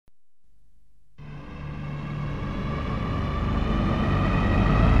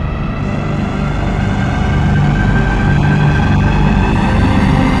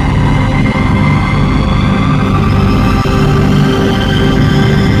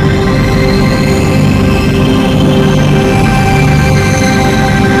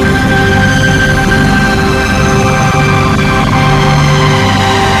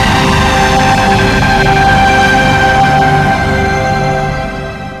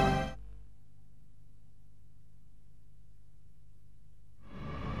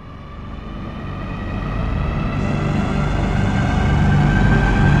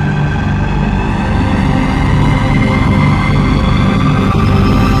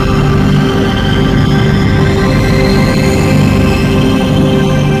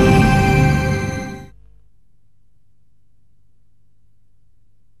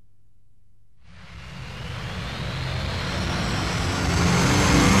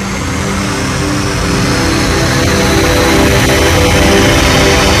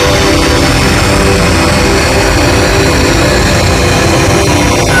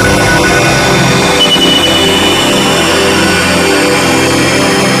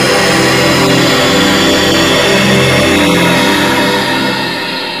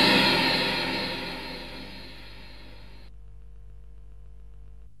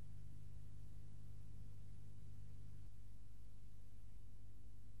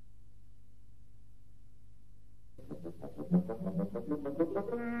Now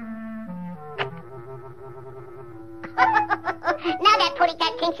that pretty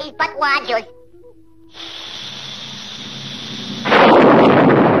cat thinks he's Buck Rogers.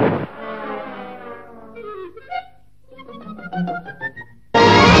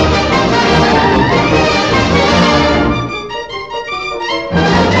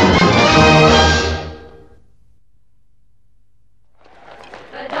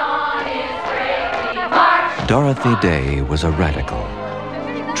 Dorothy Day was a radical,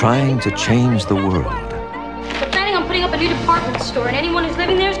 trying to change the world. We're planning on putting up a new department store, and anyone who's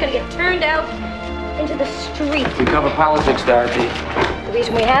living there is going to get turned out into the street. We cover politics, Dorothy. The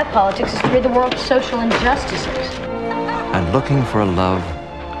reason we have politics is to rid the world of social injustices. And looking for a love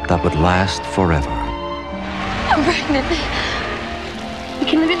that would last forever. I'm pregnant. We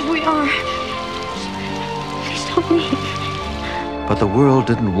can live as we are. Please don't leave. But the world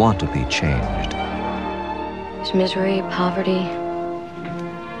didn't want to be changed. There's misery, poverty.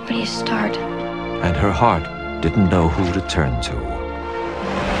 Where do you start? And her heart didn't know who to turn to.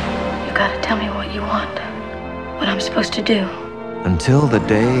 You gotta tell me what you want. What I'm supposed to do. Until the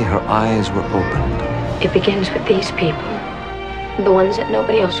day her eyes were opened. It begins with these people. The ones that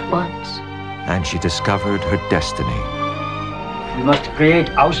nobody else wants. And she discovered her destiny. We must create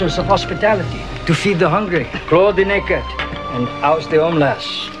houses of hospitality to feed the hungry, clothe the naked, and house the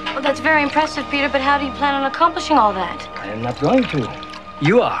homeless. Well, that's very impressive, Peter, but how do you plan on accomplishing all that? I am not going to.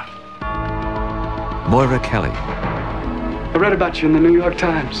 You are. Moira Kelly. I read about you in the New York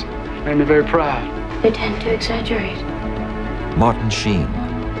Times. Made me very proud. They tend to exaggerate. Martin Sheen.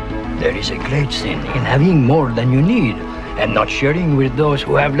 There is a great sin in having more than you need and not sharing with those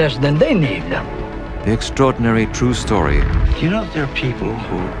who have less than they need. The extraordinary true story. Do you know there are people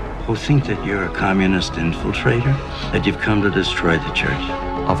who think that you're a communist infiltrator? That you've come to destroy the church?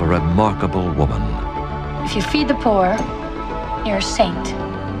 Of a remarkable woman. If you feed the poor, you're a saint.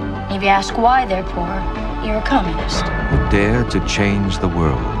 If you ask why they're poor, you're a communist. Who dared to change the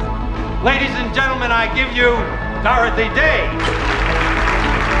world. Ladies and gentlemen, I give you Dorothy Day.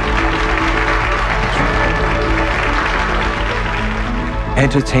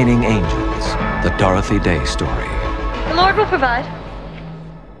 Entertaining Angels, the Dorothy Day story. The Lord will provide.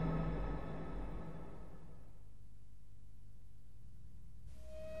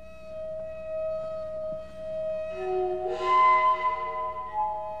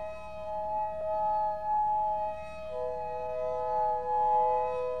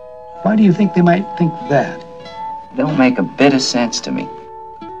 Why do you think they might think that? Don't make a bit of sense to me.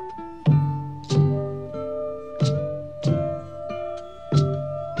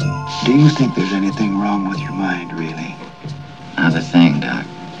 Do you think there's anything wrong with your mind, really? Not a thing, Doc.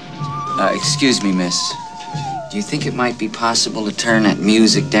 Excuse me, miss. Do you think it might be possible to turn that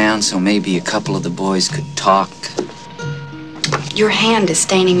music down so maybe a couple of the boys could talk? Your hand is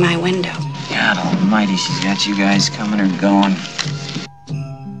staining my window. God almighty, she's got you guys coming or going.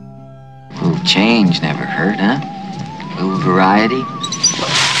 A little change never hurt, huh? A little variety.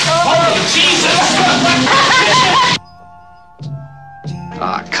 Oh, Jesus!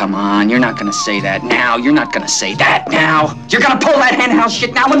 Aw, come on. You're not gonna say that now. You're not gonna say that now. You're gonna pull that henhouse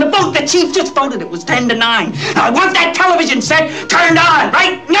shit now. When the vote, the chief just voted, it was 10 to 9. Now, I want that television set turned on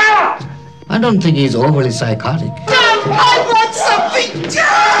right now! I don't think he's overly psychotic. No, I want something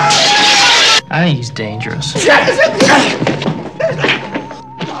done! I think he's dangerous.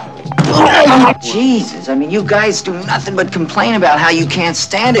 Jesus, I mean, you guys do nothing but complain about how you can't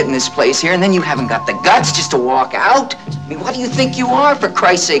stand it in this place here, and then you haven't got the guts just to walk out? I mean, what do you think you are, for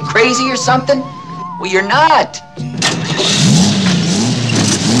Christ's sake, crazy or something? Well, you're not.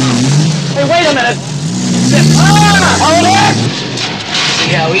 Hey, wait a minute! Hold it!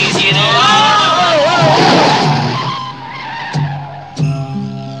 See how easy it is?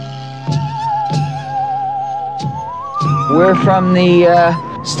 We're from the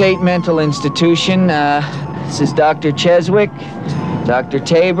State Mental Institution. This is Dr. Cheswick, Dr.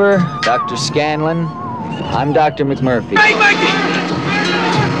 Tabor, Dr. Scanlon. I'm Dr. McMurphy. Hey, Mikey!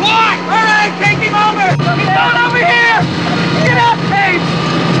 What? All right, take him over! Get down over here! Get up, Paige!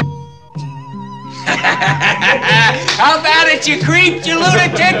 How about it, you creeps, you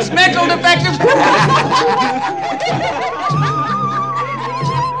lunatics, mental defective?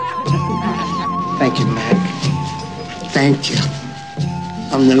 Thank you, Mac. Thank you.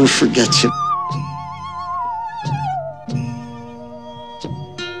 I'll never forget you.